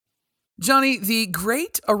Johnny, the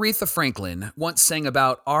great Aretha Franklin once sang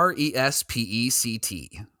about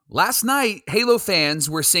RESPECT. Last night, Halo fans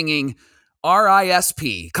were singing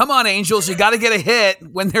RISP. Come on, Angels, you got to get a hit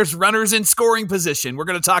when there's runners in scoring position. We're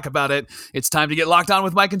going to talk about it. It's time to get locked on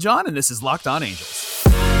with Mike and John, and this is Locked On Angels.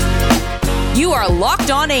 You are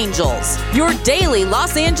Locked On Angels, your daily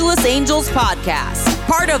Los Angeles Angels podcast.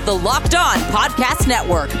 Part of the Locked On Podcast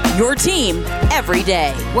Network, your team every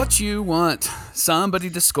day. What you want? Somebody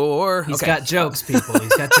to score. He's got jokes, people.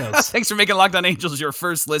 He's got jokes. Thanks for making Locked On Angels your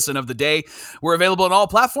first listen of the day. We're available on all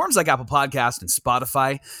platforms like Apple Podcasts and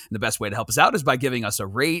Spotify. And the best way to help us out is by giving us a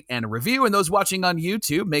rate and a review. And those watching on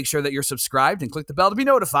YouTube, make sure that you're subscribed and click the bell to be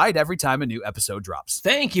notified every time a new episode drops.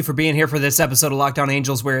 Thank you for being here for this episode of Locked On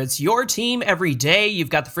Angels, where it's your team every day. You've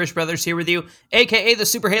got the Frisch Brothers here with you, a.k.a. the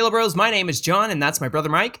Super Halo Bros. My name is John, and that's my brother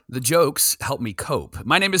Mike. The jokes help me cope.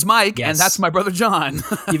 My name is Mike, and that's my brother John.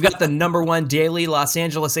 You've got the number one daily Los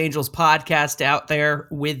Angeles Angels podcast out there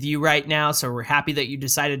with you right now, so we're happy that you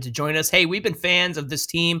decided to join us. Hey, we've been fans of this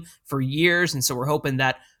team for years, and so we're hoping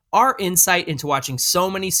that our insight into watching so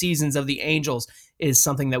many seasons of the Angels is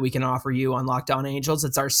something that we can offer you on Locked On Angels.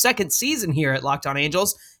 It's our second season here at Locked On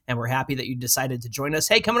Angels, and we're happy that you decided to join us.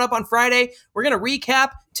 Hey, coming up on Friday, we're going to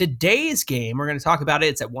recap today's game. We're going to talk about it.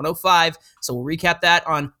 It's at 1:05, so we'll recap that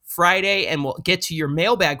on Friday, and we'll get to your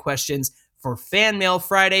mailbag questions for Fan Mail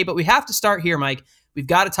Friday. But we have to start here, Mike. We've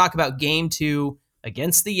got to talk about Game 2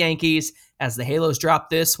 against the Yankees as the Halos drop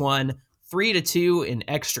this one 3-2 in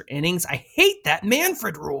extra innings. I hate that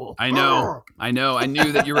Manfred rule. I know. I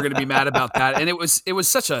knew that you were going to be mad about that, and it was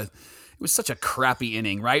such a crappy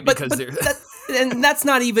inning, right? Because and that's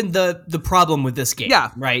not even the problem with this game. Yeah,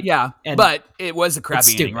 right. Yeah, and but it was a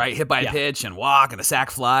crappy inning, right? Hit by a pitch and walk and a sac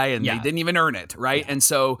fly, and they didn't even earn it, right? And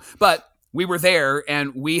so, but we were there,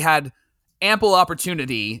 and we had ample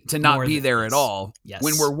opportunity to not be there at all. Yes.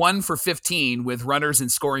 When we're 1 for 15 with runners in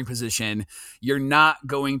scoring position, you're not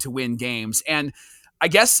going to win games. And I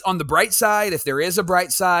guess on the bright side, if there is a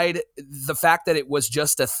bright side, the fact that it was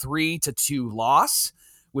just a 3-2 loss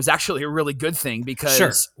was actually a really good thing,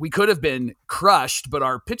 because we could have been crushed, but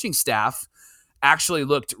our pitching staff actually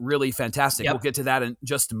looked really fantastic. We'll get to that in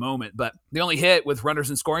just a moment. But the only hit with runners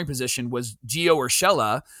in scoring position was Gio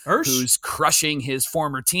Urshela, who's crushing his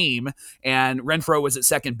former team. And Renfroe was at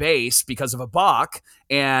second base because of a balk.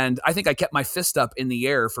 And I think I kept my fist up in the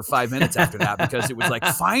air for 5 minutes after that, because it was like,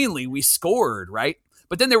 finally, we scored, right?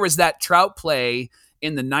 But then there was that Trout play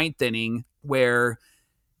in the 9th inning where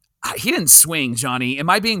he didn't swing, Johnny. Am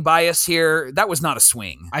I being biased here? That was not a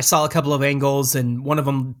swing. I saw a couple of angles, and one of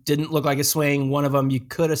them didn't look like a swing. One of them you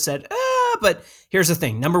could have said, but here's the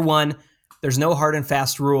thing. Number one, there's no hard and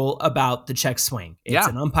fast rule about the check swing. It's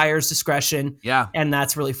an umpire's discretion, and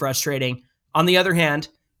that's really frustrating. On the other hand,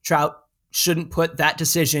 Trout shouldn't put that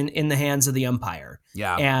decision in the hands of the umpire.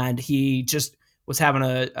 Yeah. And he just was having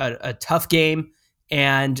a tough game,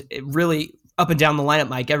 and it really up and down the lineup,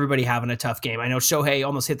 Mike, everybody having a tough game. I know Shohei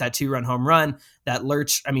almost hit that 2-run home run. That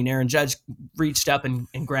Aaron Judge reached up and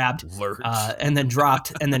grabbed and then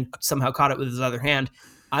dropped and then somehow caught it with his other hand.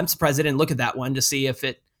 I'm surprised I didn't look at that one to see if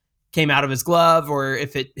it came out of his glove or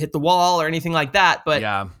if it hit the wall or anything like that. But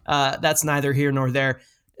that's neither here nor there.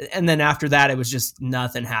 And then after that, it was just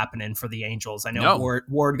nothing happening for the Angels. I know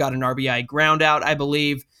Ward got an RBI ground out, I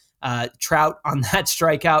believe. Trout on that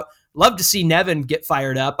strikeout. Love to see Nevin get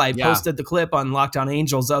fired up. I posted the clip on Locked On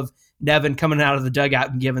Angels of Nevin coming out of the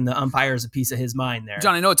dugout and giving the umpires a piece of his mind there.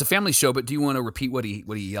 John, I know it's a family show, but do you want to repeat what he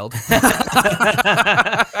yelled?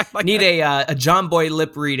 Need a John Boy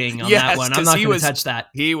lip reading on that one. I'm not going to touch that.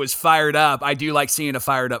 He was fired up. I do like seeing a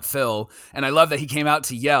fired up Phil, and I love that he came out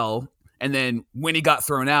to yell, and then when he got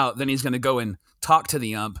thrown out, then he's going to go and talk to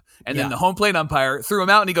the ump, and then the home plate umpire threw him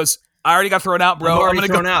out, and he goes, I already got thrown out, bro. I'm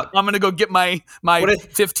gonna go get my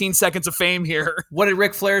 15 seconds of fame here. What did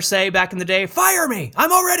Ric Flair say back in the day? Fire me!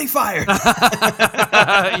 I'm already fired.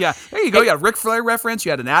 Yeah, there you go. You had a Ric Flair reference. You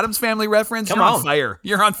had an Addams Family reference. You're on fire.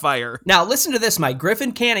 You're on fire. Now listen to this, Mike.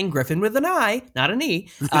 Griffin Canning, Griffin with an I, not an E.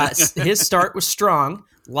 His start was strong.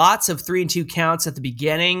 Lots of 3-2 counts at the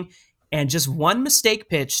beginning. And just one mistake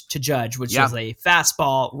pitch to Judge, which was a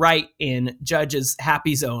fastball right in Judge's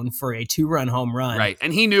happy zone for a 2-run home run. Right,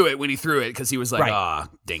 and he knew it when he threw it because he was like,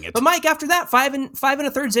 dang it. But Mike, after that, 5 and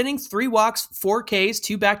a third innings, 3 walks, 4 Ks,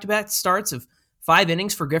 2 back-to-back starts of 5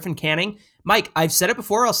 innings for Griffin Canning. Mike, I've said it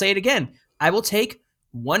before, I'll say it again. I will take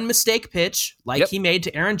one mistake pitch like he made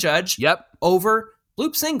to Aaron Judge over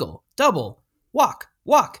bloop single, double, walk,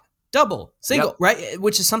 double, single, right?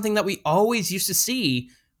 Which is something that we always used to see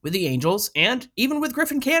with the Angels and even with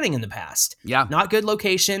Griffin Canning in the past. Not good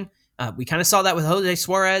location. We kind of saw that with Jose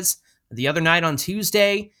Suarez the other night on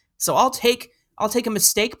Tuesday. So I'll take a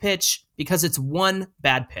mistake pitch because it's one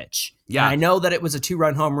bad pitch. Yeah. And I know that it was a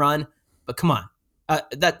 2-run home run, but come on.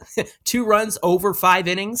 That 2 runs over 5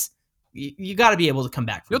 innings, you got to be able to come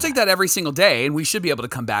back from You'll take that every single day, and we should be able to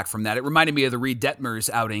come back from that. It reminded me of the Reed Detmers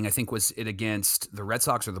outing. I think was it against the Red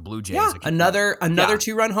Sox or the Blue Jays? Yeah, another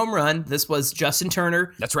 2-run home run. This was Justin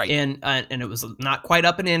Turner. That's right. And it was not quite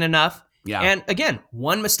up and in enough. Yeah. And again,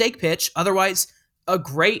 one mistake pitch, otherwise a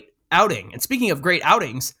great outing. And speaking of great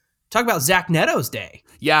outings, talk about Zach Neto's day.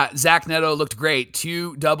 Yeah, Zach Neto looked great.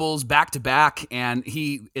 2 doubles back-to-back, and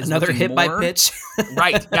he is another hit by pitch.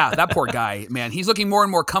 Right, yeah, that poor guy, man. He's looking more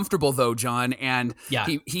and more comfortable, though, John. And yeah.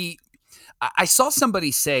 I saw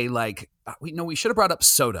somebody say, like, we should have brought up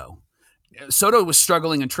Soto. Soto was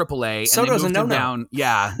struggling in AAA. Soto's and they moved a no-no. him down.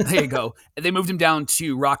 Yeah, there you go. They moved him down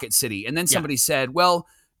to Rocket City. And then somebody said, well,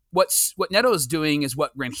 what Neto is doing is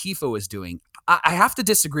what Rengifo is doing. I have to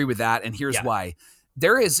disagree with that, and here's why.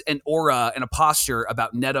 There is an aura and a posture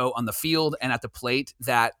about Neto on the field and at the plate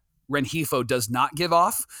that Rengifo does not give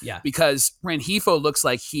off. Yeah. Because Rengifo looks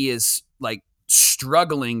like he is like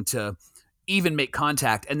struggling to even make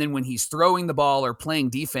contact. And then when he's throwing the ball or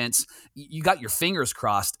playing defense, you got your fingers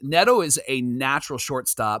crossed. Neto is a natural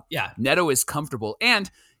shortstop. Yeah. Neto is comfortable. And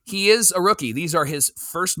he is a rookie. These are his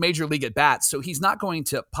first major league at bats. So he's not going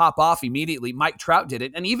to pop off immediately. Mike Trout did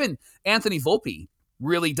it. And even Anthony Volpe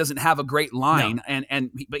really doesn't have a great line,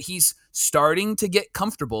 but he's starting to get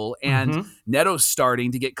comfortable, and Neto's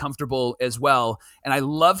starting to get comfortable as well. And I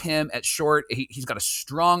love him at short. He's got a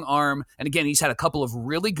strong arm, and again, he's had a couple of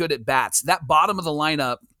really good at bats. That bottom of the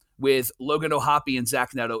lineup with Logan O'Hoppe and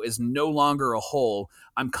Zach Neto is no longer a hole.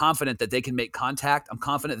 I'm confident that they can make contact. I'm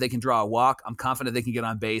confident they can draw a walk. I'm confident they can get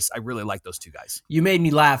on base. I really like those 2 guys. You made me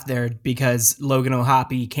laugh there because Logan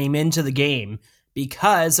O'Hoppe came into the game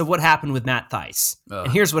because of what happened with Matt Thaiss.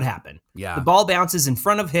 And here's what happened. Yeah. The ball bounces in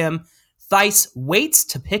front of him. Thaiss waits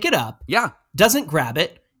to pick it up. Yeah. Doesn't grab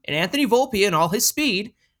it. And Anthony Volpe, in all his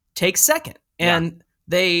speed, takes second. And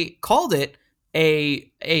they called it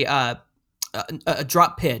a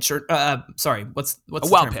drop pitch, or what's a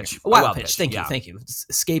wild pitch? A wild pitch. Thank you. It's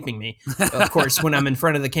escaping me. Of course, when I'm in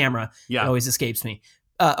front of the camera, it always escapes me.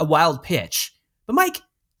 A wild pitch. But Mike,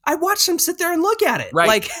 I watched him sit there and look at it. Right.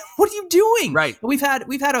 Like, what are you doing? Right. We've had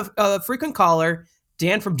a frequent caller,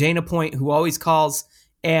 Dan from Dana Point, who always calls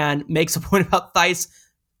and makes a point about Thaiss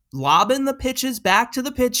lobbing the pitches back to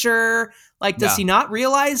the pitcher. Like, does he not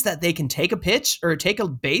realize that they can take a pitch or take a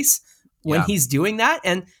base when he's doing that?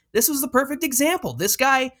 And this was the perfect example. This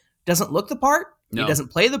guy doesn't look the part. No. He doesn't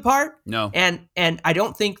play the part. No. And I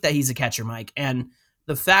don't think that he's a catcher, Mike. And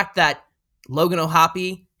the fact that Logan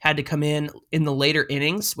O'Hoppe had to come in the later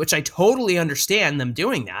innings, which I totally understand them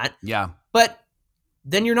doing that. Yeah. But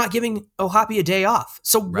then you're not giving O'Hoppe a day off.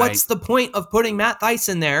 So what's the point of putting Matt Thaiss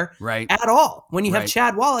in there at all when you have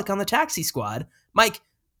Chad Wallach on the taxi squad? Mike,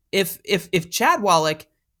 if Chad Wallach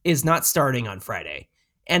is not starting on Friday,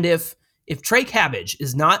 and if Trey Cabbage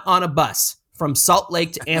is not on a bus from Salt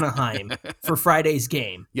Lake to Anaheim for Friday's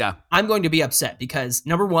game, I'm going to be upset because,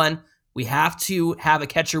 number one, we have to have a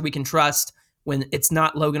catcher we can trust when it's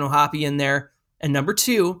not Logan O'Hoppe in there. And number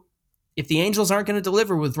two, if the Angels aren't going to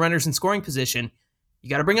deliver with runners in scoring position,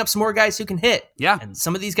 you got to bring up some more guys who can hit. Yeah. And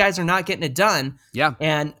some of these guys are not getting it done. Yeah.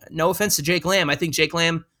 And no offense to Jake Lamb. I think Jake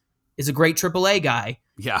Lamb is a great AAA guy.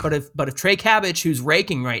 Yeah. But if Trey Cabbage, who's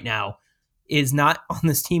raking right now, is not on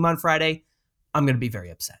this team on Friday, I'm going to be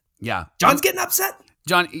very upset. Yeah. John's getting upset.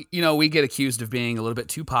 John, we get accused of being a little bit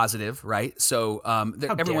too positive, right? So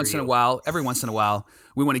every once in a while,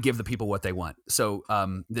 we want to give the people what they want. So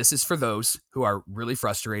this is for those who are really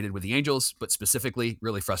frustrated with the Angels, but specifically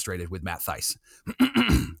really frustrated with Matt Thaiss.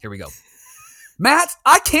 Here we go. Matt,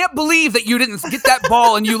 I can't believe that you didn't get that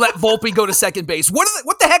ball and you let Volpe go to second base. What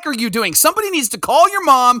the heck are you doing? Somebody needs to call your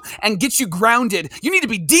mom and get you grounded. You need to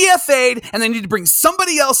be DFA'd, and they need to bring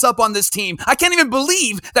somebody else up on this team. I can't even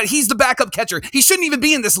believe that he's the backup catcher. He shouldn't even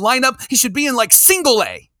be in this lineup. He should be in like single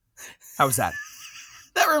A. How's that?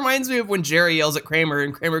 That reminds me of when Jerry yells at Kramer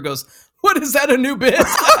and Kramer goes, "What is that, a new bit?"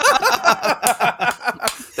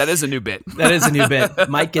 That is a new bit. That is a new bit.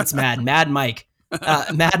 Mike gets mad. Mad Mike.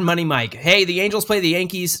 Mad Money Mike. Hey, the Angels play the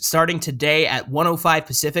Yankees starting today at 1:05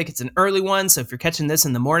 Pacific. It's an early one, so if you're catching this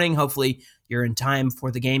in the morning, hopefully you're in time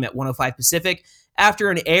for the game at 1:05 Pacific.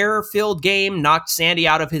 After an error-filled game knocked Sandy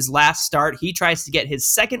out of his last start, he tries to get his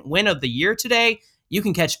second win of the year today. You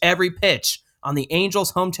can catch every pitch on the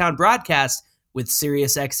Angels hometown broadcast with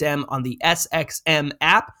SiriusXM on the SXM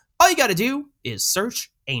app. All you got to do is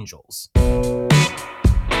search Angels.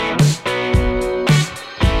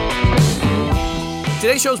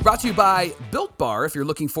 Today's show is brought to you by Built Bar. If you're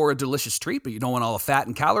looking for a delicious treat, but you don't want all the fat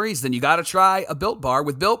and calories, then you got to try a Built Bar.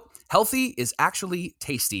 With Built, healthy is actually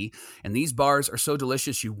tasty, and these bars are so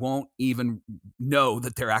delicious you won't even know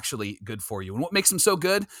that they're actually good for you. And what makes them so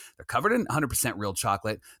good? They're covered in 100% real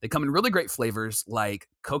chocolate. They come in really great flavors like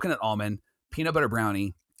coconut almond, peanut butter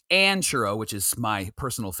brownie, and churro, which is my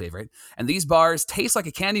personal favorite. And these bars taste like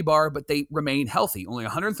a candy bar, but they remain healthy. Only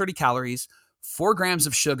 130 calories, 4 grams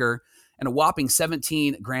of sugar, and a whopping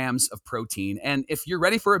 17 grams of protein. And if you're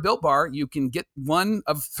ready for a Built Bar, you can get one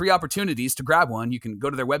of 3 opportunities to grab one. You can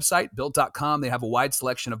go to their website, built.com. They have a wide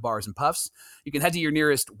selection of bars and puffs. You can head to your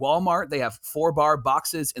nearest Walmart. They have 4-bar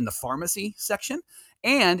boxes in the pharmacy section.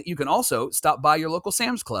 And you can also stop by your local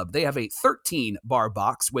Sam's Club. They have a 13-bar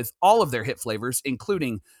box with all of their hit flavors,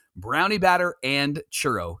 including brownie batter and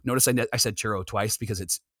churro. Notice I said churro twice because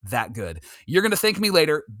it's that good. You're going to thank me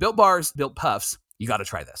later. Built Bars, Built Puffs. You got to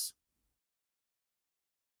try this.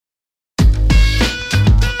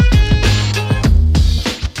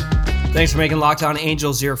 Thanks for making Locked On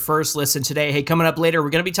Angels your first listen today. Hey, coming up later, we're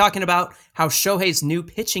going to be talking about how Shohei's new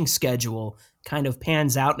pitching schedule kind of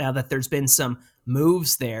pans out now that there's been some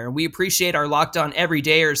moves there. We appreciate our Locked On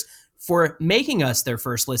everydayers for making us their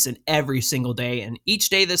first listen every single day. And each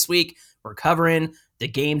day this week, we're covering the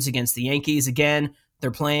games against the Yankees. Again,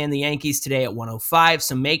 they're playing the Yankees today at 1:05.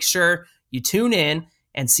 So make sure you tune in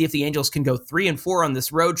and see if the Angels can go 3-4 on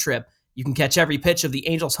this road trip. You can catch every pitch of the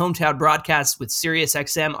Angels' hometown broadcast with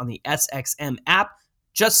SiriusXM on the SXM app.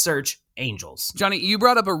 Just search Angels. Johnny, you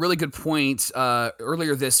brought up a really good point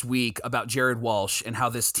earlier this week about Jared Walsh and how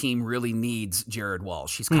this team really needs Jared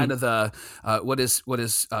Walsh. He's kind of the, what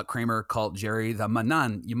is Kramer called Jerry? The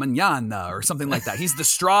manana or something like that. He's the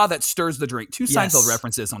straw that stirs the drink. 2 Seinfeld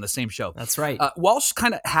references on the same show. That's right. Walsh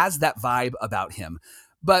kind of has that vibe about him.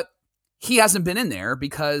 But he hasn't been in there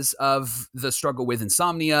because of the struggle with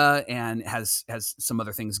insomnia and has some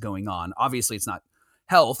other things going on. Obviously, it's not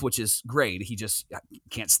health, which is great. He just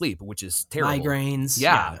can't sleep, which is terrible. Migraines.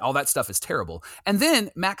 Yeah, all that stuff is terrible. And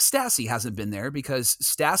then Max Stassi hasn't been there because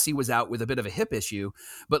Stassi was out with a bit of a hip issue.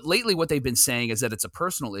 But lately what they've been saying is that it's a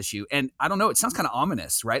personal issue. And I don't know, it sounds kind of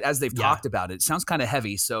ominous, right? As they've talked about it. It sounds kind of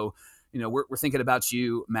heavy. So, we're thinking about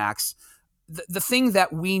you, Max. The thing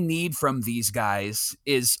that we need from these guys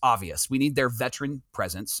is obvious. We need their veteran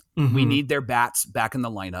presence. Mm-hmm. We need their bats back in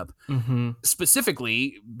the lineup. Mm-hmm.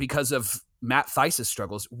 Specifically, because of Matt Theis's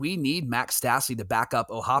struggles, we need Max Stassi to back up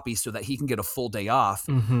Ohtani so that he can get a full day off.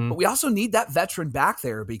 Mm-hmm. But we also need that veteran back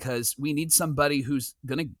there because we need somebody who's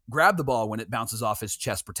going to grab the ball when it bounces off his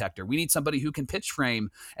chest protector. We need somebody who can pitch frame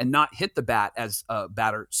and not hit the bat as a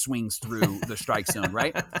batter swings through the strike zone,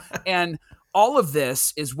 right? And all of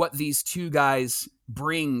this is what these 2 guys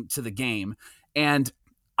bring to the game. And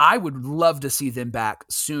I would love to see them back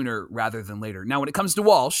sooner rather than later. Now, when it comes to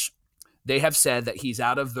Walsh, they have said that he's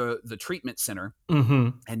out of the treatment center,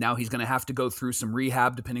 and now he's going to have to go through some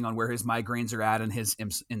rehab depending on where his migraines are at and his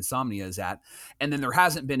insomnia is at. And then there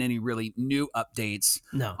hasn't been any really new updates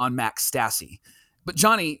on Max Stassi. But,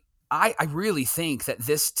 Johnny, I really think that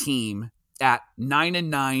this team at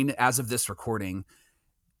 9-9 as of this recording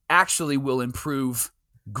actually will improve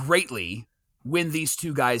greatly when these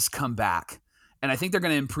 2 guys come back. And I think they're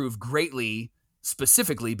going to improve greatly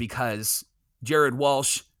specifically because Jared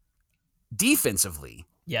Walsh defensively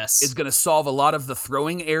is going to solve a lot of the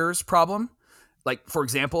throwing errors problem. Like, for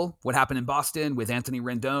example, what happened in Boston with Anthony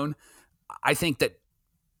Rendon. I think that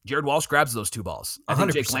Jared Walsh grabs those 2 balls. I 100%.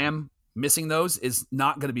 Think Jake Lamb missing those is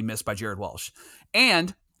not going to be missed by Jared Walsh.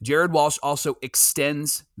 And Jared Walsh also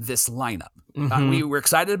extends this lineup. Mm-hmm. We were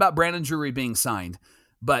excited about Brandon Drury being signed,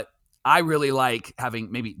 but I really like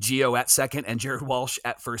having maybe Gio at second and Jared Walsh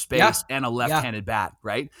at first base and a left-handed bat,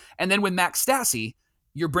 right? And then with Max Stassi,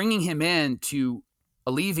 you're bringing him in to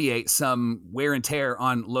alleviate some wear and tear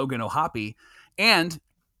on Logan Ohtani. And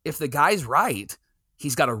if the guy's right,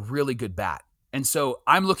 he's got a really good bat. And so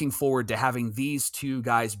I'm looking forward to having these 2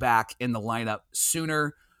 guys back in the lineup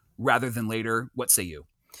sooner rather than later. What say you?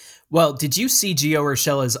 Well, did you see Gio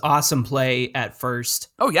Urshela's awesome play at first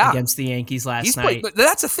against the Yankees last night? But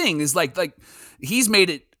that's the thing is like he's made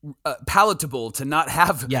it palatable to not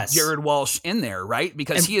have Jared Walsh in there, right?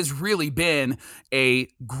 Because he has really been a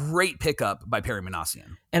great pickup by Perry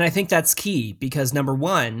Minasian. And I think that's key because, number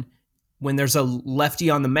one, when there's a lefty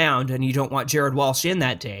on the mound and you don't want Jared Walsh in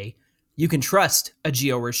that day, you can trust a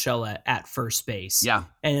Gio Urshela at first base. Yeah.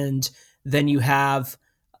 And then you have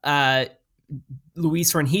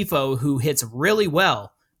Luis Rengifo, who hits really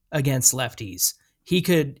well against lefties. He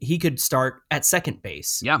could start at second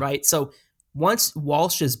base, right? So once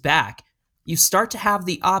Walsh is back, you start to have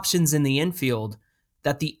the options in the infield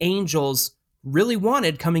that the Angels really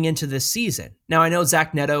wanted coming into this season. Now, I know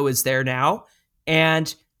Zach Neto is there now,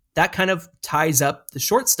 and that kind of ties up the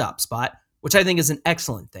shortstop spot, which I think is an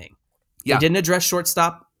excellent thing. Yeah. They didn't address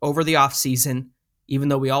shortstop over the offseason, even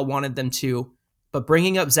though we all wanted them to. But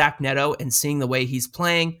bringing up Zach Neto and seeing the way he's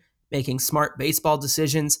playing, making smart baseball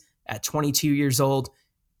decisions at 22 years old.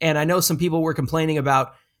 And I know some people were complaining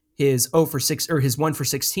about his 0 for 6 or his 1 for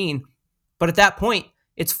 16. But at that point,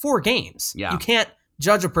 it's 4 games. Yeah. You can't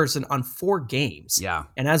judge a person on 4 games. Yeah.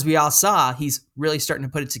 And as we all saw, he's really starting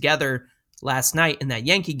to put it together last night in that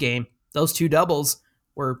Yankee game. Those 2 doubles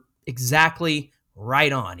were exactly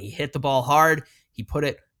right on. He hit the ball hard. He put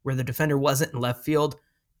it where the defender wasn't in left field.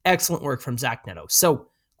 Excellent work from Zach Neto. So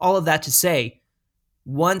all of that to say,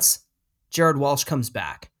 once Jared Walsh comes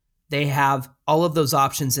back, they have all of those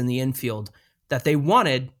options in the infield that they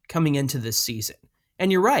wanted coming into this season.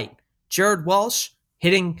 And you're right. Jared Walsh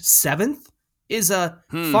hitting 7th is a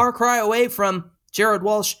far cry away from Jared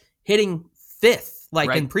Walsh hitting 5th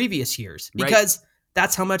like in previous years, because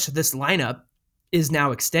that's how much this lineup is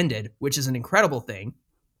now extended, which is an incredible thing.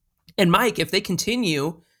 And Mike, if they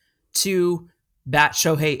continue to bat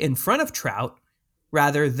Shohei in front of Trout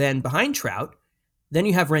rather than behind Trout, then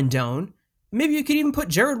you have Rendon. Maybe you could even put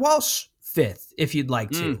Jared Walsh 5th if you'd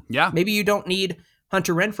like to. Yeah. Maybe you don't need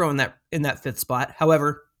Hunter Renfroe in that 5th spot.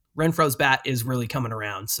 However, Renfroe's bat is really coming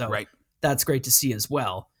around, so that's great to see as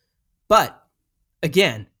well. But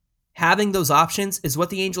again, having those options is what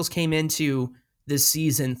the Angels came into this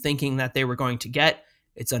season thinking that they were going to get.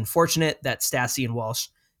 It's unfortunate that Stassi and Walsh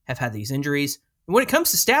have had these injuries. And when it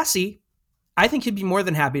comes to Stassi, I think he'd be more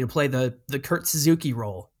than happy to play the Kurt Suzuki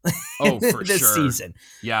role for this sure. season.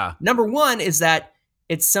 Yeah. Number one is that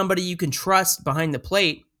it's somebody you can trust behind the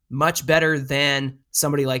plate much better than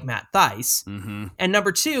somebody like Matt Thaiss. Mm-hmm. And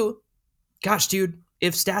number two, gosh, dude,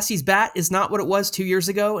 if Stassi's bat is not what it was 2 years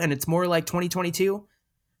ago and it's more like 2022,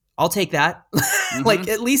 I'll take that. Mm-hmm. Like,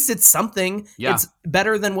 at least it's something. Yeah. It's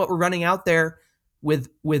better than what we're running out there with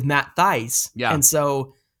Matt Thaiss. Yeah. And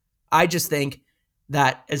so I just think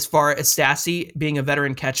that as far as Stassi being a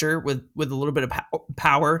veteran catcher with a little bit of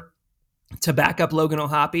power to back up Logan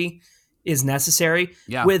O'Hoppe is necessary.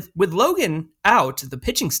 Yeah. With Logan out, the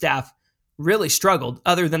pitching staff really struggled,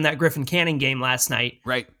 other than that Griffin Canning game last night.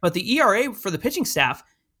 Right. But the ERA for the pitching staff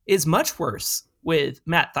is much worse with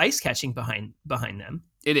Matt Thaiss catching behind them.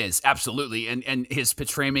 It is, absolutely. And his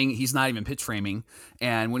pitch framing, he's not even pitch framing.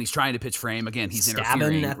 And when he's trying to pitch frame, again, he's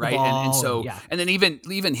interfering, right? And so, and then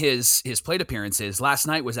even his plate appearances, last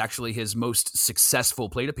night was actually his most successful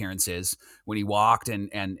plate appearances when he walked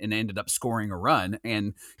and ended up scoring a run.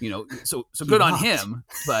 And, so good on him.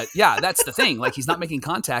 But yeah, that's the thing. Like, he's not making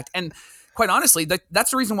contact. And quite honestly,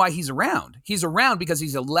 that's the reason why he's around. He's around because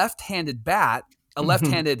he's a left-handed bat, a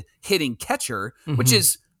left-handed hitting catcher, which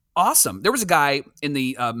is awesome. There was a guy in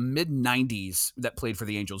the mid-90s that played for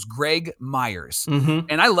the Angels, Greg Myers.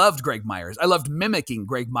 And I loved Greg Myers. I loved mimicking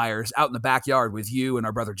Greg Myers out in the backyard with you and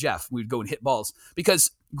our brother Jeff. We'd go and hit balls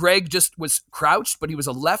because Greg just was crouched, but he was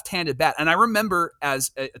a left-handed bat. And I remember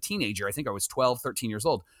as a teenager, I think I was 12, 13 years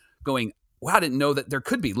old, going, wow, I didn't know that there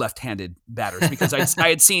could be left-handed batters because I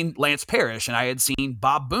had seen Lance Parrish and I had seen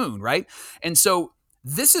Bob Boone, right? And so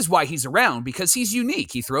this is why he's around, because he's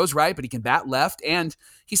unique. He throws right, but he can bat left, and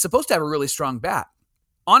he's supposed to have a really strong bat.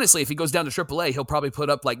 Honestly, if he goes down to AAA, he'll probably put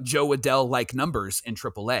up like Joe Adell-like numbers in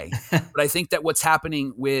AAA. But I think that what's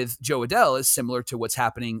happening with Joe Adell is similar to what's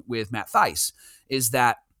happening with Matt Thaiss, is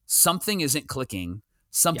that something isn't clicking,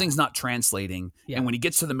 something's not translating, and when he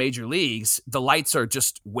gets to the major leagues, the lights are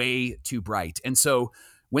just way too bright. And so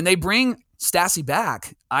when they bring Stassi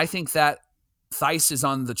back, I think that Thaiss is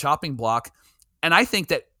on the chopping block. And I think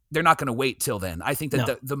that they're not going to wait till then. I think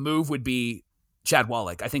that the move would be Chad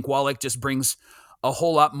Wallach. I think Wallach just brings a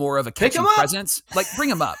whole lot more of a catching presence. Like, bring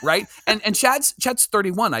him up, right? And Chad's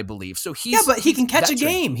 31, I believe. So but he can catch a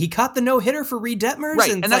game. He caught the no-hitter for Reed Detmers.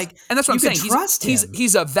 Right, and that's what I'm saying. Trust him.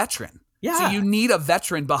 He's a veteran. Yeah. So you need a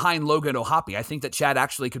veteran behind Logan O'Hoppe. I think that Chad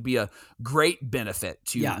actually could be a great benefit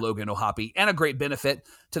to Logan O'Hoppe and a great benefit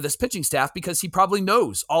to this pitching staff because he probably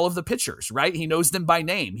knows all of the pitchers, right? He knows them by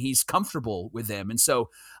name. He's comfortable with them. And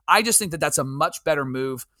so I just think that that's a much better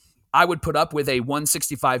move. I would put up with a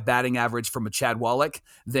 165 batting average from a Chad Wallach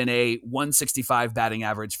than a 165 batting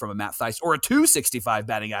average from a Matt Thaiss or a 265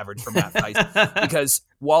 batting average from Matt Thaiss because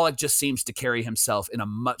Wallach just seems to carry himself in a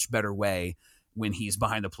much better way when he's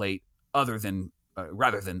behind the plate rather than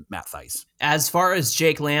Matt Thaiss. As far as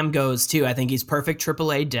Jake Lamb goes, too, I think he's perfect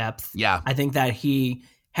AAA depth. Yeah. I think that he's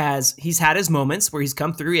had his moments where he's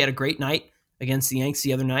come through. He had a great night against the Yankees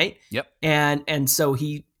the other night. Yep. And so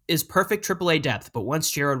he is perfect AAA depth. But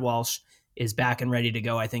once Jared Walsh is back and ready to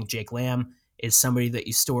go, I think Jake Lamb is somebody that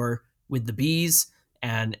you store with the Bees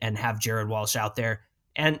and have Jared Walsh out there.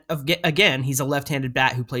 And again, he's a left-handed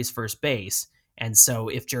bat who plays first base. And so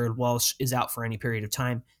if Jared Walsh is out for any period of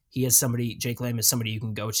time, Jake Lamb is somebody you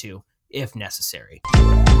can go to if necessary.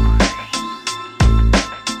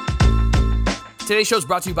 Today's show is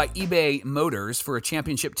brought to you by eBay Motors. For a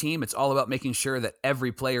championship team, it's all about making sure that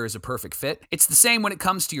every player is a perfect fit. It's the same when it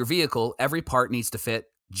comes to your vehicle. Every part needs to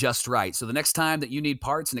fit just right. So the next time that you need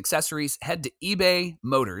parts and accessories, head to eBay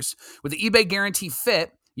Motors. With the eBay Guarantee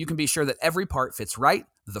Fit, you can be sure that every part fits right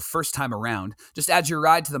the first time around. Just add your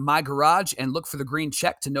ride to the My Garage and look for the green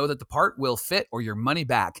check to know that the part will fit or your money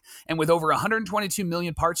back. And with over 122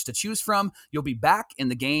 million parts to choose from, you'll be back in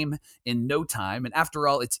the game in no time. And after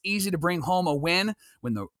all, it's easy to bring home a win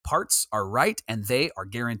when the parts are right and they are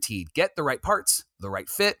guaranteed. Get the right parts, the right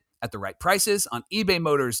fit, at the right prices on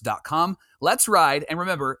ebaymotors.com. Let's ride. And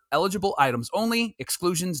remember, eligible items only.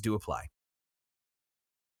 Exclusions do apply.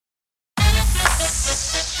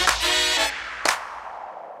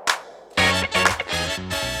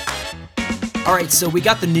 All right, so we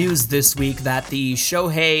got the news this week that the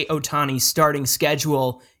Shohei Ohtani starting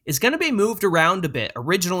schedule is going to be moved around a bit.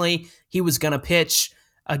 Originally, he was going to pitch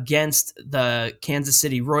against the Kansas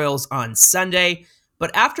City Royals on Sunday,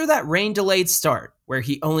 but after that rain-delayed start, where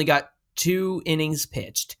he only got 2 innings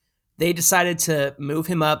pitched, they decided to move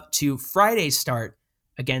him up to Friday's start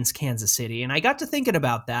against Kansas City. And I got to thinking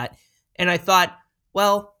about that, and I thought,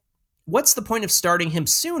 well, what's the point of starting him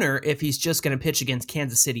sooner if he's just going to pitch against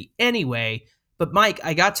Kansas City anyway? But Mike,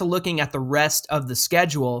 I got to looking at the rest of the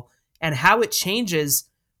schedule and how it changes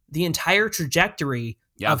the entire trajectory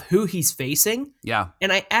of who he's facing. Yeah.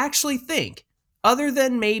 And I actually think, other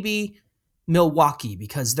than maybe Milwaukee,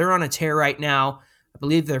 because they're on a tear right now, I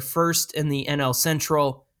believe they're first in the NL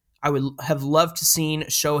Central, I would have loved to seen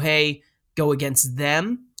Shohei go against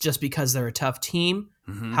them just because they're a tough team.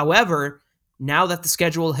 Mm-hmm. However, now that the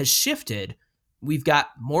schedule has shifted, we've got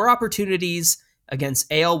more opportunities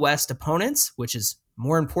against AL West opponents, which is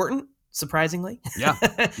more important, surprisingly. Yeah.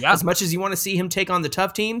 As much as you want to see him take on the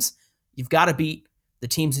tough teams, you've got to beat the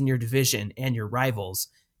teams in your division and your rivals.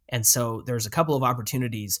 And so there's a couple of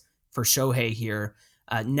opportunities for Shohei here.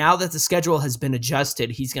 Now that the schedule has been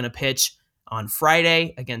adjusted, he's going to pitch on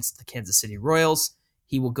Friday against the Kansas City Royals.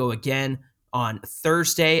 He will go again on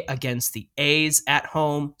Thursday against the A's at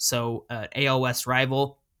home, so AL West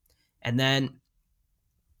rival. And then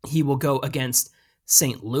he will go against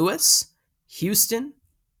St. Louis, Houston,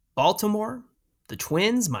 Baltimore, the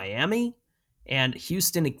Twins, Miami, and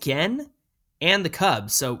Houston again, and the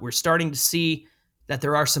Cubs. So we're starting to see that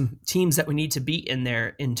there are some teams that we need to beat in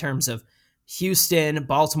there in terms of Houston.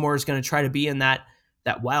 Baltimore is going to try to be in that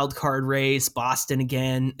wild card race. Boston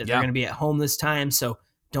again. They're going to be at home this time, so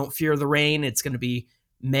don't fear the rain. It's going to be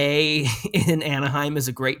May in Anaheim is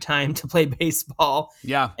a great time to play baseball.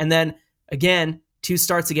 Yeah. And then again, 2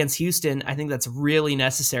 starts against Houston. I think that's really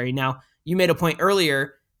necessary. Now, you made a point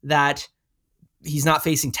earlier that he's not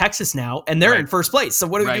facing Texas now, and they're in first place. So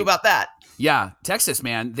what do we do about that? Yeah, Texas,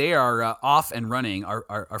 man, they are off and running.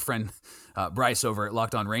 Our friend Bryce over at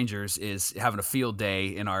Locked On Rangers is having a field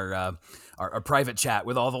day in our private chat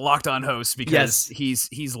with all the Locked On hosts because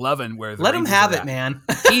he's loving where the Let Rangers him have are it, at. man.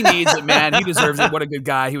 He needs it, man. He deserves it. What a good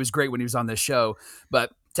guy. He was great when he was on this show.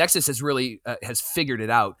 But Texas has really has figured it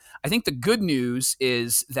out. I think the good news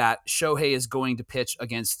is that Shohei is going to pitch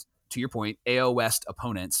against, to your point, AL West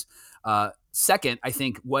opponents. Second, I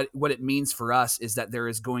think what it means for us is that there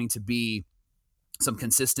is going to be some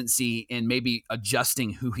consistency in maybe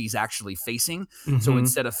adjusting who he's actually facing. Mm-hmm. So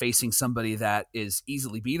instead of facing somebody that is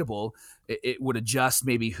easily beatable, it would adjust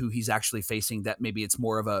maybe who he's actually facing, that maybe it's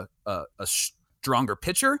more of a stronger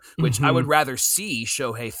pitcher, which I would rather see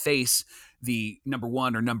Shohei face the number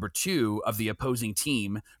 1 or number 2 of the opposing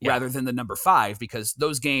team rather than the number 5, because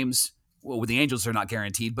those games, well, with the Angels, they're not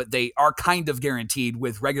guaranteed, but they are kind of guaranteed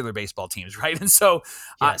with regular baseball teams, right? And so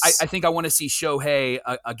I think I want to see Shohei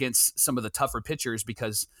against some of the tougher pitchers,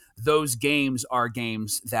 because those games are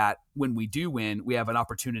games that when we do win, we have an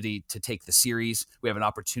opportunity to take the series. We have an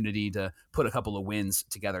opportunity to put a couple of wins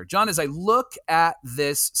together. John, as I look at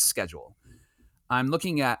this schedule, I'm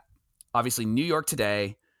looking at obviously New York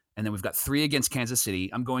today, and then we've got 3 against Kansas City.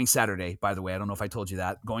 I'm going Saturday, by the way. I don't know if I told you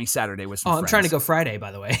that. Going Saturday with some friends. I'm trying to go Friday,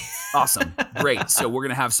 by the way. Awesome. Great. So we're going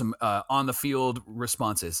to have some on-the-field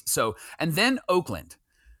responses. So, and then Oakland.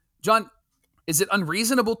 John, is it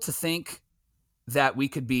unreasonable to think that we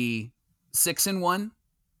could be 6-1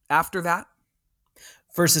 after that?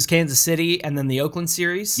 Versus Kansas City and then the Oakland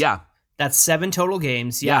series? Yeah. That's 7 total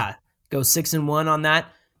games. Yeah. Go 6-1 on that.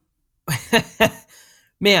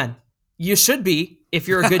 Man, you should be. if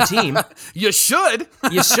you're a good team. You should.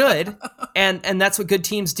 You should. And that's what good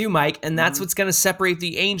teams do, Mike. And that's what's going to separate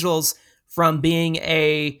the Angels from being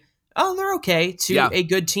they're okay, to a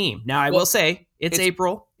good team. Now, I will say, it's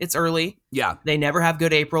April. It's early. Yeah. They never have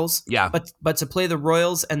good Aprils. Yeah. But to play the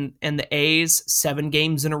Royals and the A's 7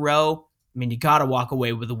 games in a row, I mean, you got to walk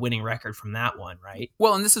away with a winning record from that one, right?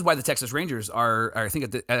 Well, and this is why the Texas Rangers are I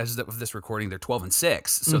think as of this recording, they're 12-6.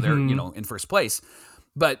 So they're, in first place.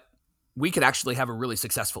 But we could actually have a really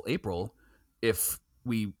successful April if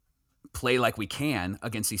we play like we can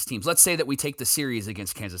against these teams. Let's say that we take the series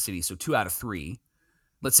against Kansas City, so 2 out of 3.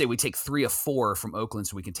 Let's say we take 3 of 4 from Oakland,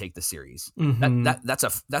 so we can take the series. That's a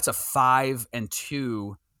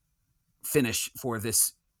 5-2 finish for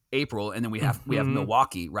this April, and then we have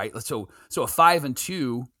Milwaukee, right? So a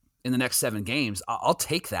 5-2 in the next 7 games. I'll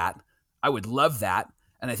take that. I would love that.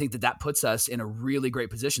 And I think that puts us in a really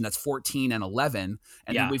great position. That's 14-11.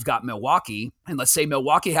 And then we've got Milwaukee. And let's say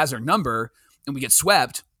Milwaukee has our number and we get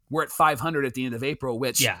swept. We're at 500 at the end of April,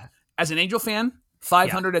 which as an Angel fan,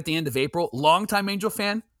 500 at the end of April, longtime Angel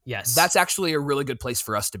fan, yes, that's actually a really good place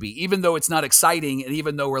for us to be. Even though it's not exciting, and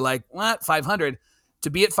even though we're like, what, 500?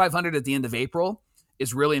 To be at 500 at the end of April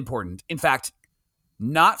is really important. In fact,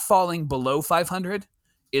 not falling below 500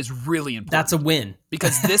 is really important. That's a win.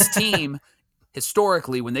 Because this team...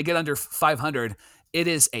 historically, when they get under 500, it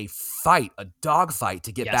is a fight, a dog fight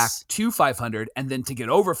to get back to 500, and then to get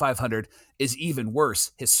over 500 is even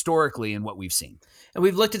worse historically in what we've seen. And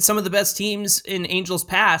we've looked at some of the best teams in Angels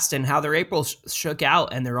past and how their April shook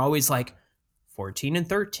out, and they're always like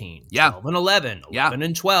 14-13, 12-11,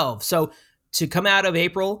 11-12. So to come out of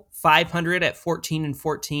April 500 at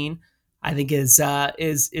 14-14, I think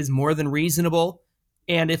is more than reasonable.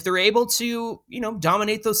 And if they're able to,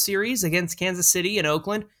 dominate those series against Kansas City and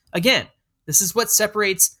Oakland, again, this is what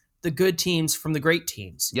separates the good teams from the great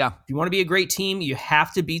teams. Yeah. If you want to be a great team, you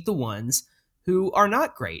have to beat the ones who are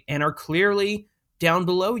not great and are clearly down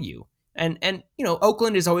below you. And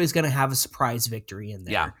Oakland is always going to have a surprise victory in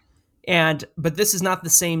there. Yeah. But this is not the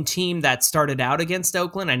same team that started out against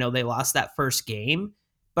Oakland. I know they lost that first game,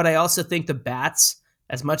 but I also think the Bats,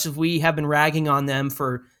 as much as we have been ragging on them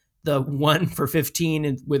for the 1 for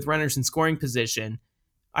 15 with runners in scoring position,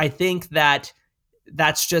 I think that's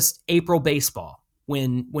just April baseball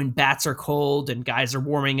when bats are cold and guys are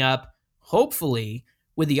warming up, hopefully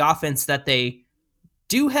with the offense that they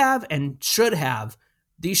do have and should have.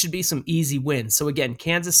 These should be some easy wins. So again,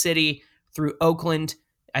 Kansas City through Oakland,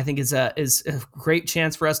 I think is a great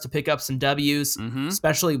chance for us to pick up some W's,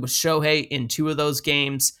 especially with Shohei in 2 of those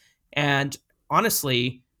games. And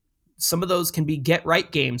honestly, some of those can be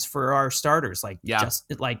get-right games for our starters, like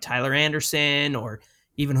Tyler Anderson or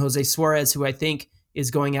even Jose Suarez, who I think is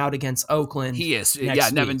going out against Oakland. He is.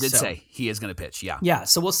 Nevin did say he is going to pitch. Yeah. Yeah.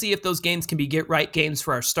 So we'll see if those games can be get-right games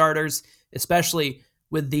for our starters, especially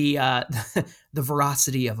with the the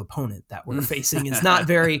veracity of opponent that we're facing. It's not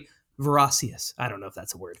very veracious. I don't know if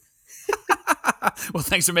that's a word. Well,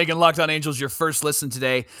 thanks for making Locked On Angels your first listen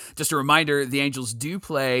today. Just a reminder, the Angels do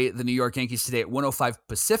play the New York Yankees today at 1:05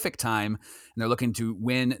 Pacific time, and they're looking to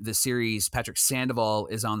win the series. Patrick Sandoval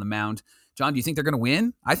is on the mound. John, do you think they're going to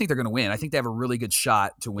win? I think they're going to win. I think they have a really good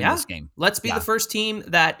shot to win this game. Let's be the first team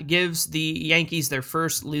that gives the Yankees their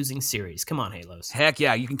first losing series. Come on, Halos. Heck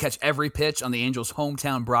yeah. You can catch every pitch on the Angels'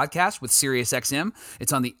 hometown broadcast with SiriusXM.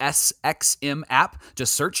 It's on the SXM app.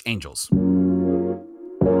 Just search Angels.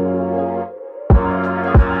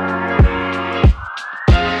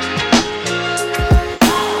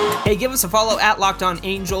 Hey, give us a follow at Locked On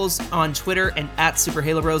Angels on Twitter and at Super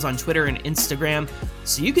Halo Bros on Twitter and Instagram,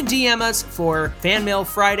 so you can DM us for Fan Mail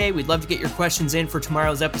Friday. We'd love to get your questions in for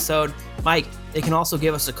tomorrow's episode. Mike, they can also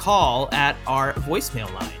give us a call at our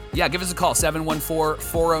voicemail line. Yeah, give us a call,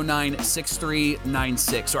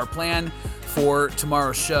 714-409-6396. So our plan for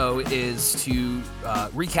tomorrow's show is to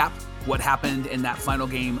recap what happened in that final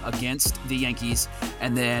game against the Yankees,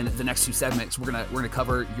 and then the next 2 segments we're gonna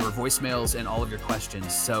cover your voicemails and all of your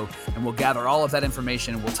questions. And we'll gather all of that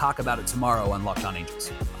information and we'll talk about it tomorrow on Locked On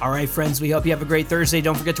Angels. All right, friends, we hope you have a great Thursday.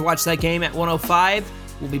 Don't forget to watch that game at 1:05.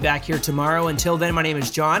 We'll be back here tomorrow. Until then, my name is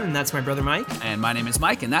John, and that's my brother Mike. And my name is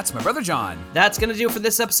Mike, and that's my brother John. That's gonna do it for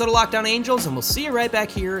this episode of Locked On Angels, and we'll see you right back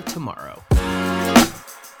here tomorrow.